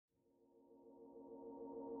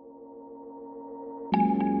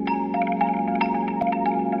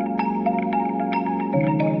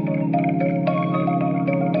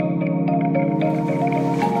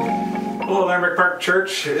Hello, Lambrick Park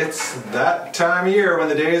Church. It's that time of year when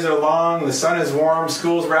the days are long, the sun is warm,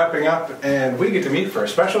 school's wrapping up, and we get to meet for a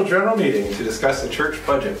special general meeting to discuss the church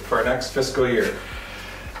budget for our next fiscal year.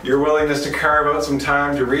 Your willingness to carve out some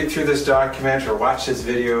time to read through this document or watch this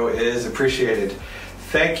video is appreciated.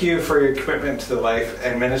 Thank you for your commitment to the life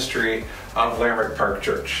and ministry of Lambrick Park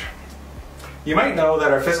Church. You might know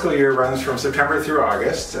that our fiscal year runs from September through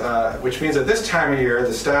August, which means at this time of year,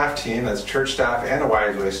 the staff team, that's church staff and the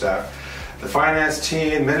Wiseway staff, the finance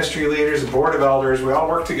team, ministry leaders, the board of elders, we all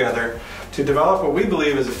work together to develop what we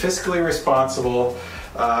believe is a fiscally responsible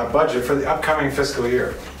budget for the upcoming fiscal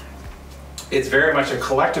year. It's very much a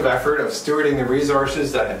collective effort of stewarding the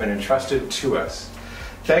resources that have been entrusted to us.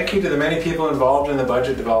 Thank you to the many people involved in the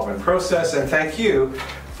budget development process, and thank you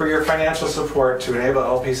for your financial support to enable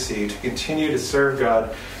LPC to continue to serve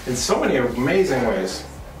God in so many amazing ways.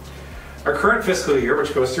 Our current fiscal year,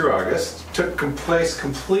 which goes through August, took place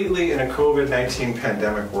completely in a COVID-19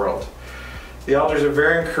 pandemic world. The elders are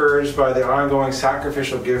very encouraged by the ongoing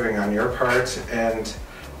sacrificial giving on your part and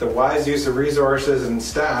the wise use of resources and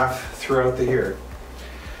staff throughout the year,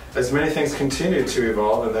 as many things continue to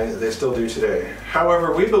evolve, and they still do today.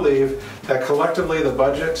 However, we believe that collectively the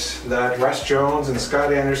budget that Russ Jones and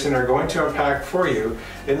Scott Anderson are going to unpack for you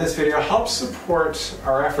in this video helps support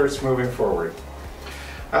our efforts moving forward.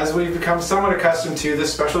 As we've become somewhat accustomed to,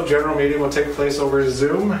 this special general meeting will take place over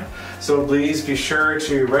Zoom, so please be sure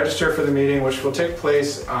to register for the meeting, which will take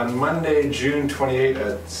place on Monday, June 28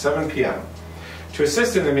 at 7 p.m. To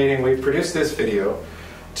assist in the meeting, we've produced this video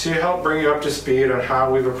to help bring you up to speed on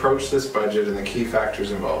how we've approached this budget and the key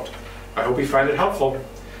factors involved. I hope you find it helpful.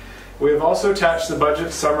 We have also attached the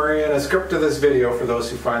budget summary and a script to this video for those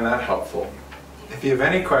who find that helpful. If you have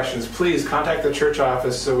any questions, please contact the church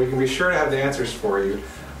office so we can be sure to have the answers for you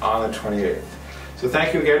on the 28th. So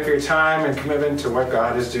thank you again for your time and commitment to what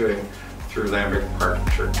God is doing through Lambrick Park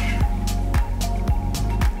Church.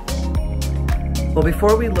 Well,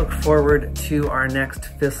 before we look forward to our next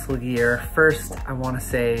fiscal year, first I want to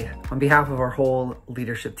say on behalf of our whole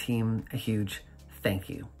leadership team, a huge thank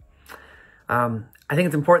you. I think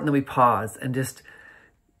it's important that we pause and just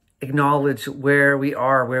acknowledge where we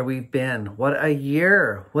are, where we've been. What a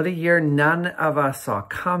year none of us saw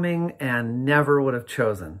coming and never would have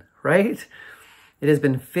chosen, right? It has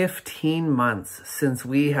been 15 months since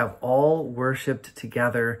we have all worshiped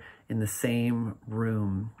together in the same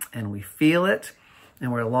room, and we feel it.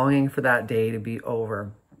 And we're longing for that day to be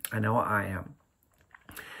over. I know I am.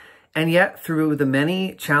 And yet, through the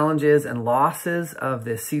many challenges and losses of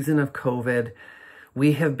this season of COVID,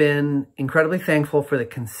 we have been incredibly thankful for the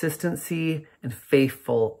consistency and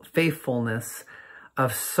faithfulness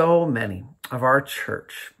of so many of our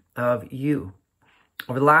church, of you.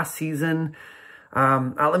 Over the last season,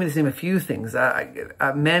 let me just name a few things.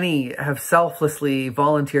 Many have selflessly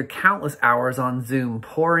volunteered countless hours on Zoom,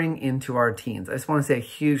 pouring into our teens. I just want to say a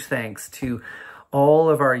huge thanks to all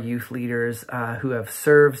of our youth leaders who have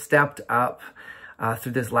served, stepped up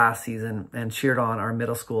through this last season and cheered on our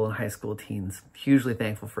middle school and high school teens. Hugely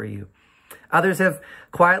thankful for you. Others have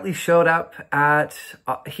quietly showed up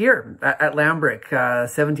here at Lambrick,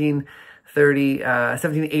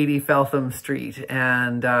 1780 Feltham Street,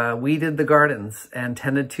 and weeded the gardens and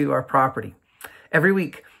tended to our property. Every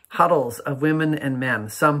week, huddles of women and men,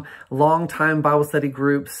 some long-time Bible study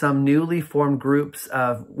groups, some newly formed groups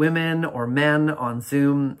of women or men on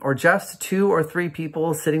Zoom, or just 2 or 3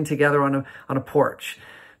 people sitting together on a porch,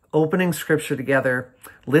 opening scripture together,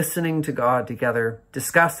 listening to God together,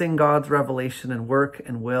 discussing God's revelation and work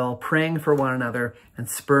and will, praying for one another, and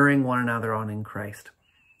spurring one another on in Christ.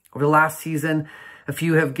 Over the last season, a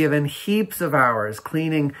few have given heaps of hours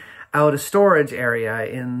cleaning out a storage area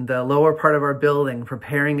in the lower part of our building,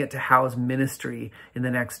 preparing it to house ministry in the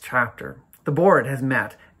next chapter. The board has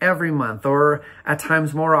met every month, or at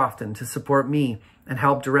times more often, to support me and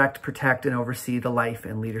help direct, protect, and oversee the life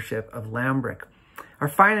and leadership of Lambrick. Our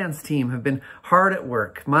finance team have been hard at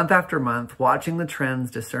work, month after month, watching the trends,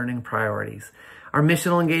 discerning priorities. Our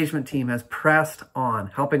missional engagement team has pressed on,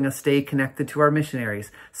 helping us stay connected to our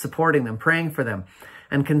missionaries, supporting them, praying for them,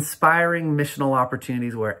 and conspiring missional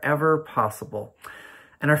opportunities wherever possible.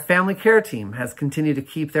 And our family care team has continued to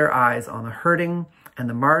keep their eyes on the hurting and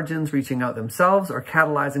the margins, reaching out themselves or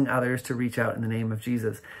catalyzing others to reach out in the name of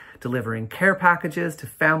Jesus, delivering care packages to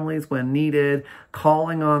families when needed,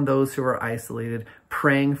 calling on those who are isolated,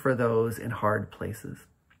 praying for those in hard places.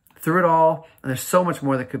 Through it all, and there's so much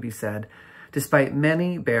more that could be said, despite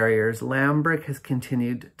many barriers, Lambrick has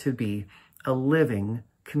continued to be a living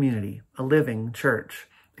community, a living church,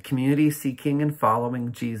 a community seeking and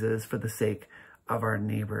following Jesus for the sake of our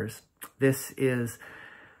neighbors. This is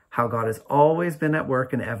how God has always been at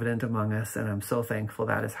work and evident among us. And I'm so thankful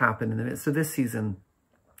that has happened in the midst of this season.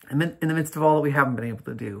 And in the midst of all that we haven't been able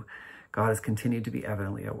to do, God has continued to be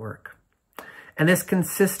evidently at work. And this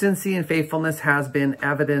consistency and faithfulness has been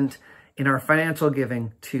evident in our financial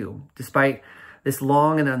giving too. Despite this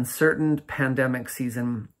long and uncertain pandemic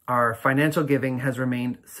season, our financial giving has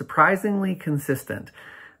remained surprisingly consistent.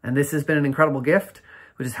 And this has been an incredible gift,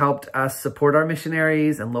 which has helped us support our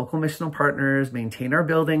missionaries and local missional partners, maintain our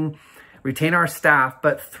building, retain our staff,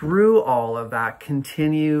 but through all of that,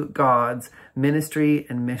 continue God's ministry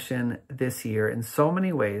and mission this year in so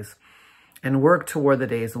many ways, and work toward the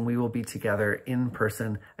days when we will be together in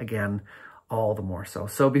person again, all the more so.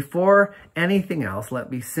 So before anything else,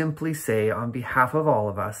 let me simply say on behalf of all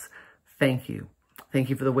of us, thank you. Thank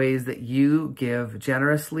you for the ways that you give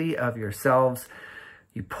generously of yourselves.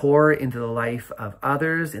 You pour into the life of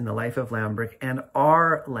others, in the life of Lambrick and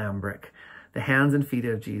our Lambrick, the hands and feet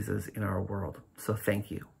of Jesus in our world. So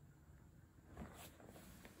thank you.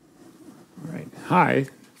 All right. Hi.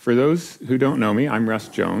 For those who don't know me, I'm Russ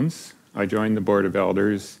Jones. I joined the Board of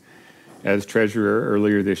Elders as treasurer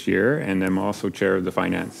earlier this year, and I'm also chair of the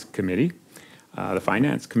Finance Committee. The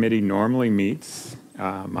Finance Committee normally meets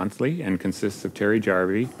monthly and consists of Terry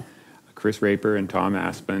Jarvie, Chris Raper, and Tom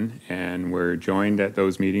Aspen, and we're joined at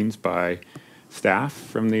those meetings by staff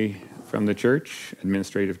from the church,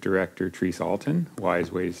 Administrative Director Therese Alton,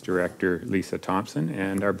 Wise Ways Director Lisa Thompson,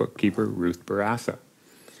 and our bookkeeper Ruth Barassa.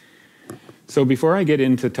 So before I get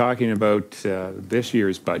into talking about this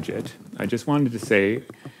year's budget, I just wanted to say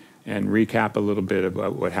and recap a little bit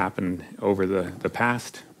about what happened over the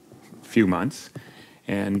past few months.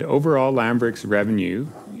 And overall, Lambrick's revenue,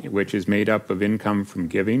 which is made up of income from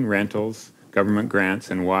giving, rentals, government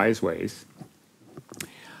grants, and Wise Ways,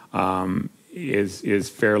 is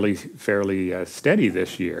fairly steady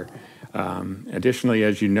this year. Additionally,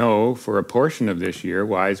 as you know, for a portion of this year,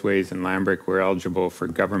 Wise Ways and Lambrick were eligible for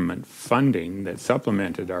government funding that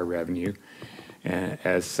supplemented our revenue.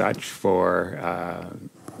 As such, for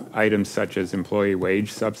items such as employee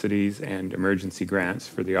wage subsidies and emergency grants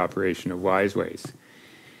for the operation of Wise Ways.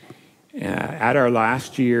 At our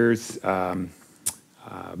last year's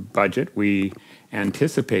budget, we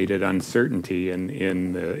anticipated uncertainty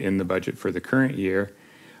in the budget for the current year,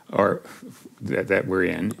 or that we're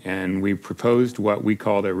in, and we proposed what we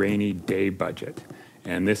called a rainy day budget.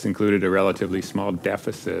 And this included a relatively small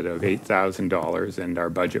deficit of $8,000, and our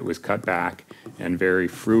budget was cut back and very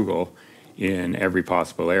frugal in every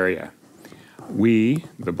possible area. We,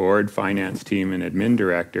 the board, finance team, and admin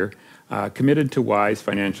director, committed to wise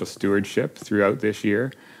financial stewardship throughout this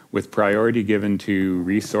year, with priority given to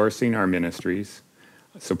resourcing our ministries,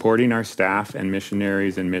 supporting our staff and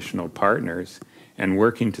missionaries and missional partners, and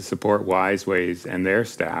working to support Wise Ways and their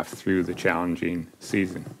staff through the challenging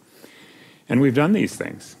season. And we've done these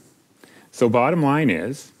things. So bottom line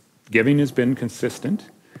is, giving has been consistent.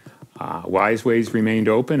 Wise Ways remained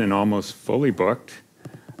open and almost fully booked.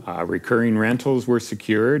 Recurring rentals were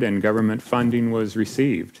secured and government funding was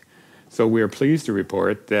received. So we are pleased to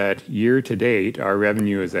report that year to date, our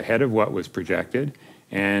revenue is ahead of what was projected.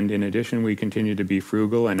 And in addition, we continue to be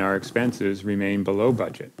frugal and our expenses remain below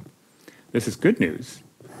budget. This is good news.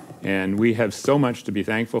 And we have so much to be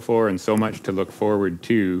thankful for and so much to look forward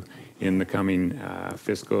to in the coming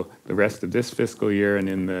the rest of this fiscal year and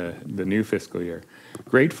in the new fiscal year.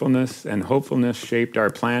 Gratefulness and hopefulness shaped our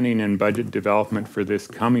planning and budget development for this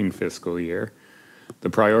coming fiscal year. The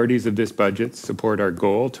priorities of this budget support our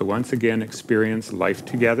goal to once again experience life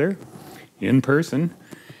together in person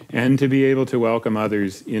and to be able to welcome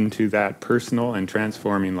others into that personal and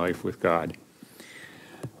transforming life with God.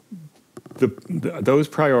 Those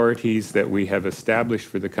priorities that we have established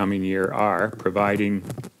for the coming year are providing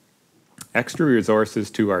extra resources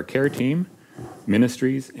to our care team,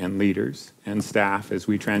 ministries and leaders and staff as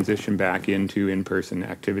we transition back into in-person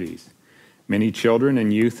activities. Many children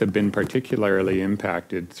and youth have been particularly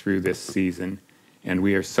impacted through this season, and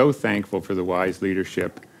we are so thankful for the wise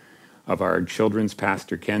leadership of our children's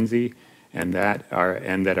pastor Kenzie and that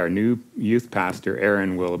our new youth pastor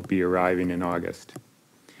Aaron will be arriving in August.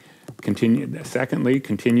 Secondly,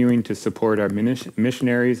 continuing to support our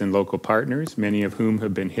missionaries and local partners, many of whom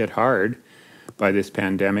have been hit hard by this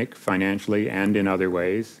pandemic financially and in other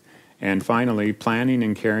ways. And finally, planning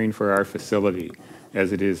and caring for our facility,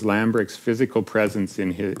 as it is Lambrick's physical presence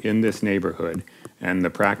in this neighborhood and the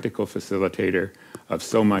practical facilitator of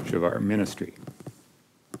so much of our ministry.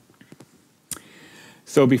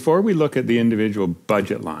 So before we look at the individual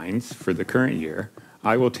budget lines for the current year,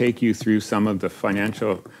 I will take you through some of the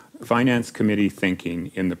Finance Committee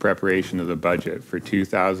thinking in the preparation of the budget for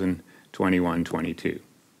 2021-22.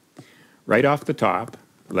 Right off the top,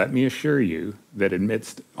 let me assure you that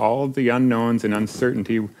amidst all of the unknowns and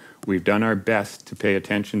uncertainty, we've done our best to pay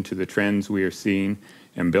attention to the trends we are seeing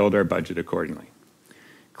and build our budget accordingly.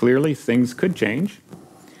 Clearly, things could change,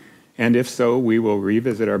 and if so, we will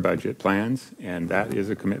revisit our budget plans, and that is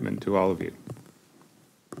a commitment to all of you.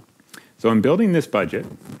 So in building this budget,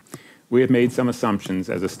 we have made some assumptions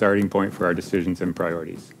as a starting point for our decisions and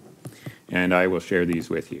priorities, and I will share these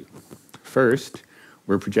with you. First,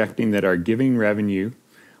 we're projecting that our giving revenue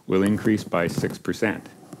will increase by 6%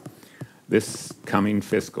 this coming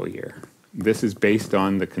fiscal year. This is based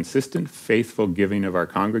on the consistent, faithful giving of our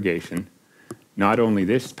congregation, not only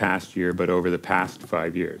this past year, but over the past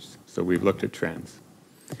 5 years. So we've looked at trends.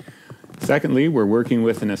 Secondly, we're working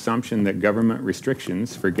with an assumption that government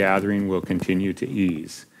restrictions for gathering will continue to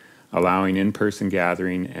ease, allowing in-person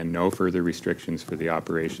gathering and no further restrictions for the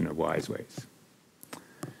operation of Wiseways.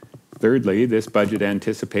 Thirdly, this budget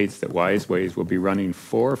anticipates that Wiseways will be running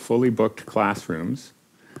 4 fully booked classrooms,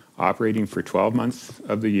 operating for 12 months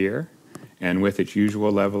of the year, and with its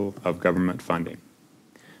usual level of government funding.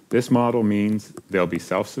 This model means they'll be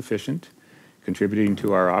self-sufficient, contributing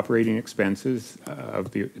to our operating expenses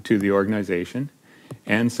to the organization,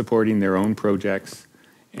 and supporting their own projects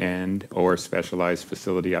and or specialized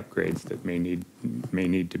facility upgrades that may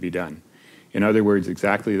need to be done. In other words,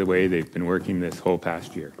 exactly the way they've been working this whole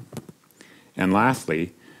past year. And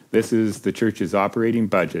lastly, this is the church's operating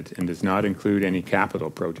budget and does not include any capital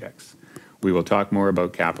projects. We will talk more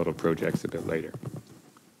about capital projects a bit later.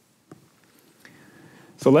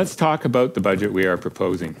 So let's talk about the budget we are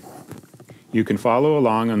proposing. You can follow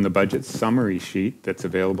along on the budget summary sheet that's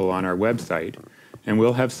available on our website, and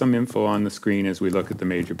we'll have some info on the screen as we look at the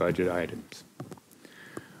major budget items.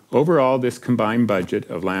 Overall, this combined budget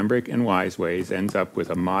of Lambrick and Wiseways ends up with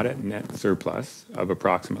a modest net surplus of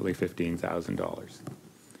approximately $15,000.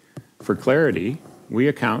 For clarity, we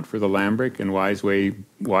account for the Lambrick and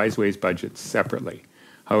Wiseways budgets separately.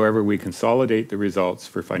 However, we consolidate the results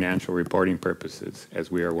for financial reporting purposes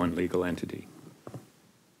as we are one legal entity.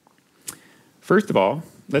 First of all,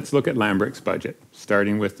 let's look at Lambrick's budget,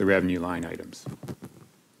 starting with the revenue line items.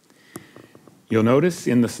 You'll notice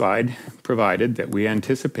in the slide provided that we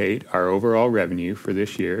anticipate our overall revenue for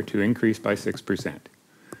this year to increase by 6%.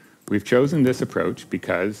 We've chosen this approach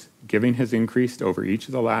because giving has increased over each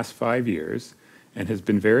of the last 5 years and has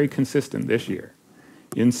been very consistent this year,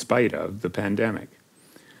 in spite of the pandemic.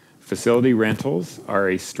 Facility rentals are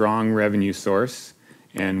a strong revenue source,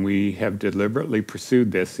 and we have deliberately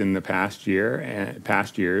pursued this in the past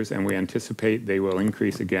years, and we anticipate they will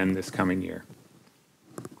increase again this coming year.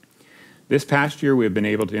 This past year, we have been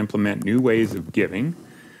able to implement new ways of giving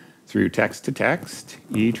through text-to-text,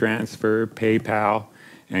 e-transfer, PayPal,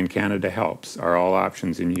 and Canada Helps are all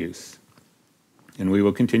options in use. And we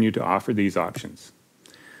will continue to offer these options.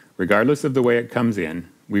 Regardless of the way it comes in,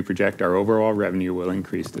 we project our overall revenue will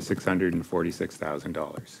increase to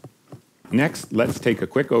 $646,000. Next, let's take a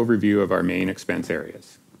quick overview of our main expense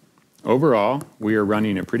areas. Overall, we are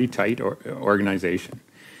running a pretty tight organization.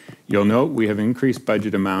 You'll note we have increased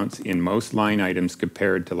budget amounts in most line items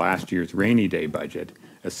compared to last year's rainy day budget,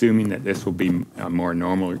 assuming that this will be a more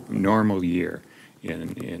normal year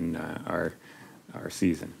in our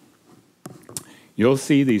season. You'll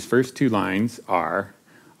see these first 2 lines are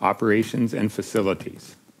operations and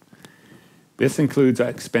facilities. This includes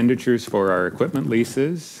expenditures for our equipment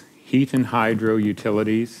leases, heat and hydro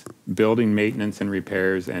utilities, building maintenance and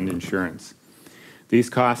repairs, and insurance. These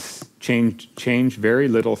costs change very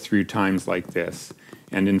little through times like this,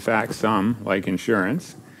 and in fact some, like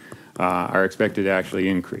insurance, are expected to actually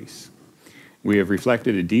increase. We have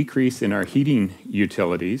reflected a decrease in our heating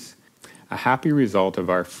utilities, a happy result of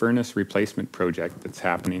our furnace replacement project that's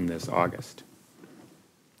happening this August.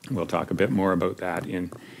 We'll talk a bit more about that in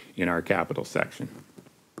our capital section.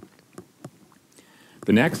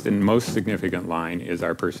 The next and most significant line is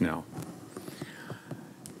our personnel.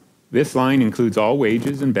 This line includes all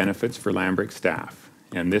wages and benefits for Lambrick staff,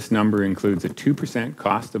 and this number includes a 2%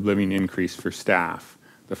 cost of living increase for staff,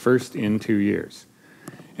 the first in 2 years,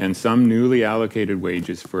 and some newly allocated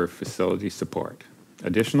wages for facility support.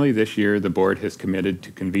 Additionally, this year the board has committed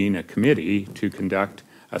to convene a committee to conduct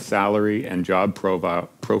a salary and job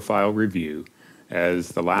profile review, as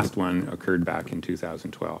the last one occurred back in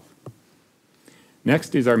 2012.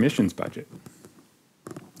 Next is our missions budget.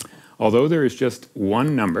 Although there is just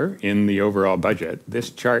one number in the overall budget, this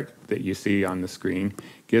chart that you see on the screen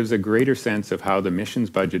gives a greater sense of how the missions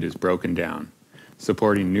budget is broken down,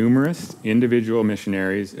 supporting numerous individual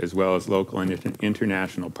missionaries as well as local and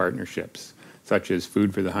international partnerships, such as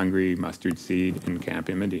Food for the Hungry, Mustard Seed, and Camp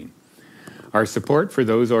Imidine. Our support for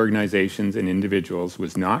those organizations and individuals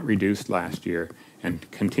was not reduced last year and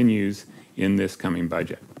continues in this coming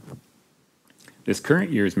budget. This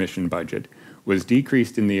current year's mission budget was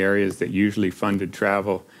decreased in the areas that usually funded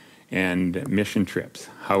travel and mission trips.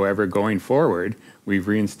 However, going forward, we've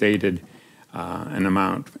reinstated an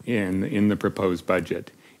amount in the proposed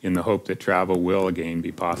budget in the hope that travel will again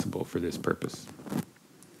be possible for this purpose.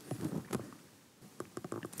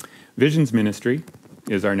 Visions Ministry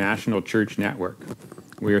is our national church network.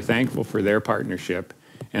 We are thankful for their partnership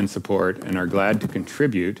and support and are glad to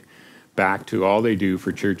contribute back to all they do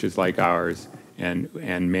for churches like ours and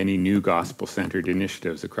many new gospel-centered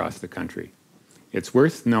initiatives across the country. It's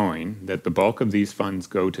worth knowing that the bulk of these funds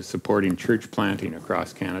go to supporting church planting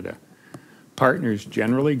across Canada. Partners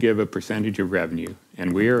generally give a percentage of revenue,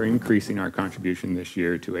 and we are increasing our contribution this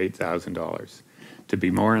year to $8,000 to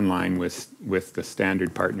be more in line with the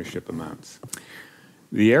standard partnership amounts.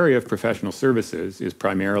 The area of professional services is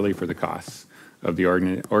primarily for the costs of the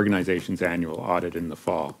organization's annual audit in the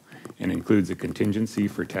fall and includes a contingency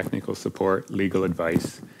for technical support, legal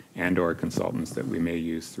advice, and/or consultants that we may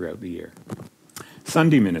use throughout the year.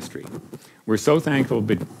 Sunday Ministry. We're so thankful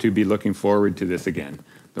to be looking forward to this again.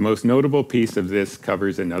 The most notable piece of this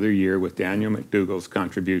covers another year with Daniel McDougall's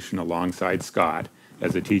contribution alongside Scott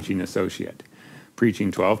as a teaching associate,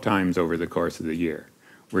 preaching 12 times over the course of the year.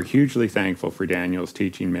 We're hugely thankful for Daniel's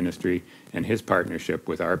teaching ministry and his partnership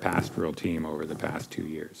with our pastoral team over the past 2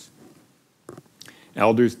 years.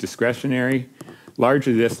 Elders discretionary.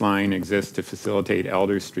 Largely, this line exists to facilitate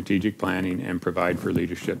elders' strategic planning and provide for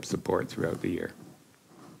leadership support throughout the year.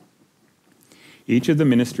 Each of the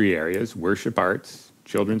ministry areas, worship arts,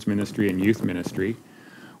 children's ministry, and youth ministry,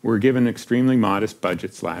 were given extremely modest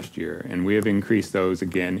budgets last year, and we have increased those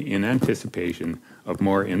again in anticipation of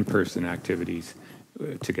more in-person activities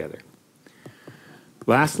together.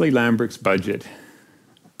 Lastly, Lambrick's budget,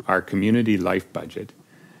 our community life budget,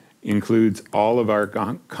 includes all of our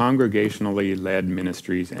congregationally led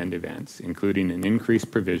ministries and events, including an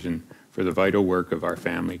increased provision for the vital work of our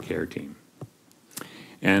family care team.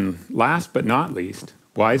 And last but not least,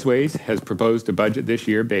 Wiseways has proposed a budget this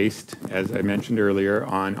year based, as I mentioned earlier,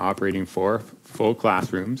 on operating 4 full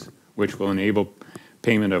classrooms, which will enable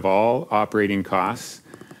payment of all operating costs,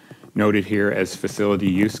 noted here as facility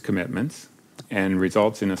use commitments, and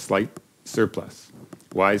results in a slight surplus.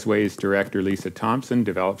 Wiseways Director Lisa Thompson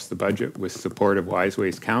develops the budget with support of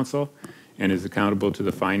Wiseways Council and is accountable to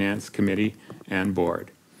the Finance Committee and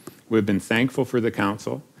Board. We've been thankful for the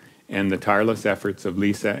Council and the tireless efforts of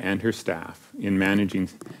Lisa and her staff in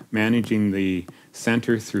managing the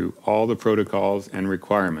center through all the protocols and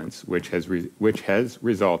requirements, which has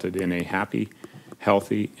resulted in a happy,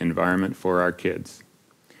 healthy environment for our kids.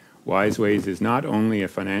 Wiseways is not only a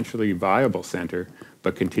financially viable center,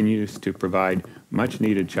 but continues to provide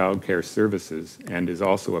much-needed childcare services and is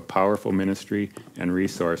also a powerful ministry and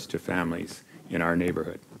resource to families in our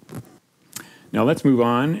neighborhood. Now let's move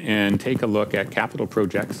on and take a look at capital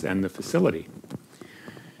projects and the facility.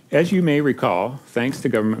 As you may recall, thanks to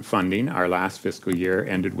government funding, our last fiscal year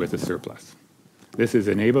ended with a surplus. This has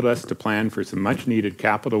enabled us to plan for some much-needed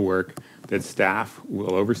capital work that staff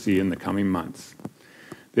will oversee in the coming months.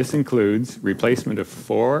 This includes replacement of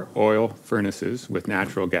 4 oil furnaces with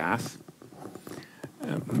natural gas,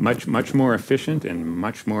 much more efficient and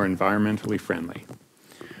much more environmentally friendly.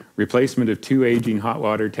 Replacement of 2 aging hot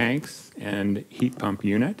water tanks and heat pump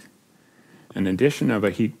unit, an addition of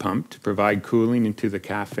a heat pump to provide cooling into the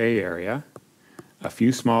cafe area, a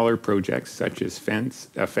few smaller projects such as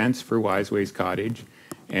a fence for Wiseways Cottage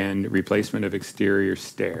and replacement of exterior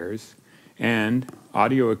stairs, and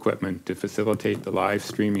audio equipment to facilitate the live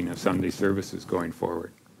streaming of Sunday services going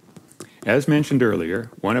forward. As mentioned earlier,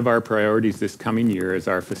 one of our priorities this coming year is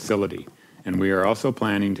our facility, and we are also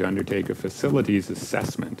planning to undertake a facilities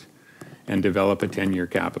assessment and develop a 10-year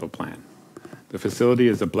capital plan. The facility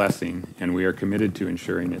is a blessing, and we are committed to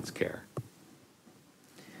ensuring its care.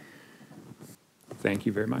 Thank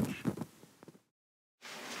you very much.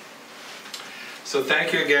 So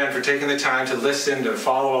thank you again for taking the time to listen, to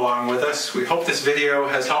follow along with us. We hope this video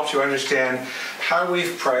has helped you understand how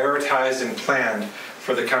we've prioritized and planned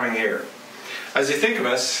for the coming year. As you think of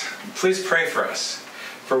us, please pray for us,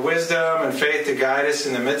 for wisdom and faith to guide us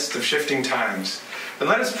in the midst of shifting times. And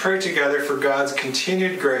let us pray together for God's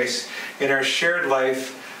continued grace in our shared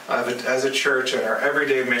life as a church and our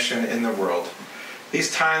everyday mission in the world.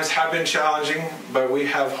 These times have been challenging, but we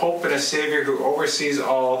have hope in a Savior who oversees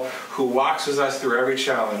all, who walks with us through every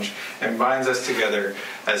challenge and binds us together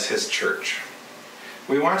as His church.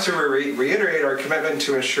 We want to reiterate our commitment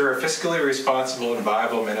to ensure a fiscally responsible and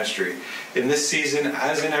viable ministry in this season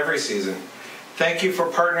as in every season. Thank you for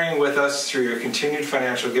partnering with us through your continued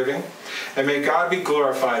financial giving, and may God be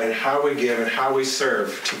glorified in how we give and how we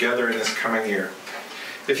serve together in this coming year.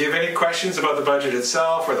 If you have any questions about the budget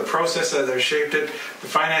itself or the process that has shaped it, the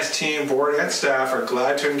finance team, board, and staff are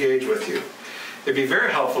glad to engage with you. It'd be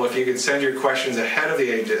very helpful if you could send your questions ahead of the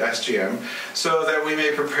SGM so that we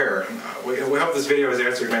may prepare. We hope this video has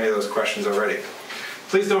answered many of those questions already.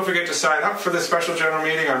 Please don't forget to sign up for the special general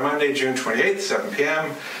meeting on Monday, June 28th, 7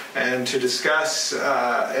 p.m. and to discuss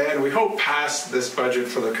and we hope pass this budget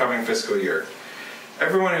for the coming fiscal year.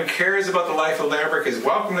 Everyone who cares about the life of Lambrick is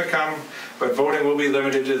welcome to come, but voting will be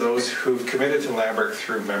limited to those who've committed to Lambrick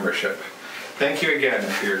through membership. Thank you again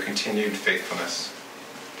for your continued faithfulness.